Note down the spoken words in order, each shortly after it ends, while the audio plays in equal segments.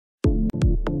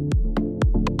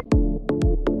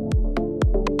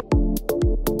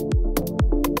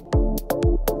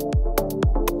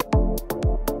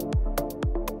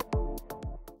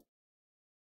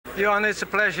Joanna, it's a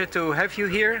pleasure to have you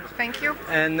here. Thank you.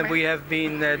 And we have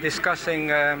been discussing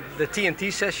the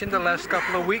TNT session the last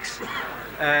couple of weeks.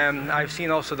 I've seen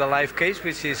also the live case,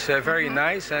 which is very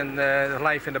nice, and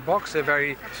live in the box,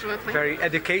 very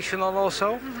educational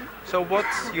also. So what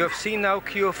you have seen now,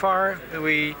 QFR,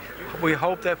 we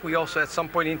hope that we also at some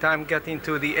point in time get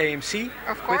into the AMC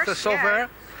with the software.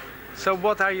 Yeah. So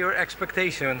what are your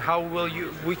expectations? How would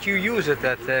you use it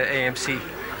at AMC?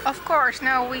 Of course.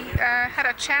 Now, we had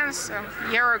a chance a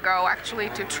year ago actually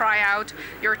to try out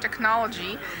your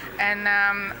technology, and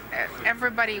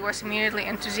everybody was immediately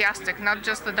enthusiastic, not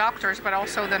just the doctors but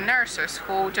also the nurses,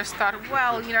 who just thought,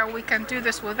 well, you know, we can do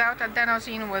this without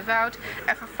adenosine, without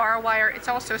FFR wire. It's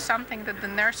also something that the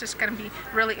nurses can be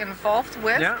really involved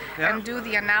with and do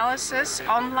the analysis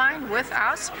online with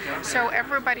us. So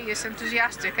everybody is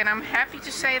enthusiastic, and I'm happy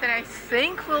to say that I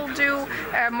think we'll do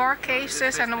more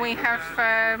cases, and we have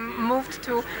moved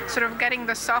to sort of getting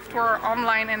the software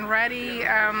online and ready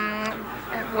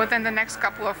within the next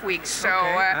couple of weeks. So,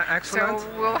 excellent. So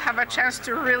we'll have a chance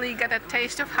to really get a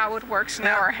taste of how it works in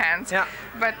our hands. Yeah.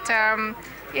 But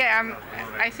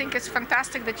I think it's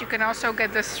fantastic that you can also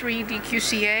get the 3D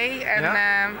QCA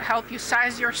and help you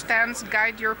size your stents,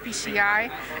 guide your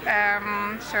PCI.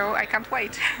 So I can't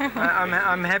wait.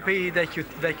 I'm happy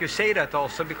that you say that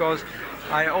also, because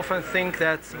I often think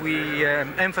that we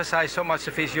emphasize so much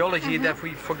the physiology that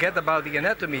we forget about the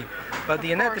anatomy. But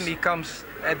the anatomy comes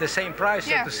at the same price,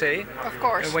 so to say. Of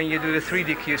course. When you do the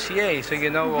 3D QCA, so you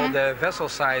know all the vessel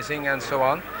sizing and so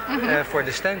on for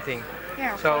the stenting.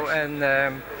 Yeah, so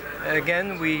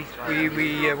again, we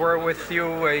were with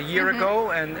you a year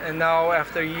ago, and now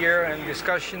after a year and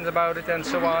discussions about it and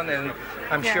so on, and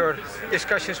I'm sure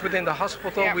discussions within the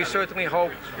hospital, we certainly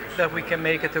hope that we can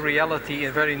make it a reality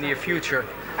in very near future.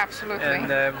 Absolutely.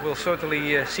 And we'll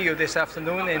certainly see you this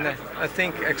afternoon, and I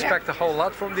think expect a whole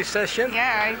lot from this session.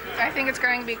 Yeah, I think it's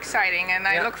going to be exciting, and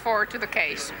I look forward to the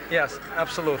case. Yes,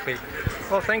 absolutely.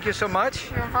 Well, thank you so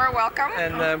much. You're very welcome.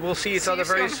 And we'll see each other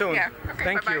very soon. Yeah. Okay,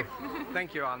 thank bye-bye. you.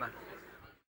 Thank you, Anna.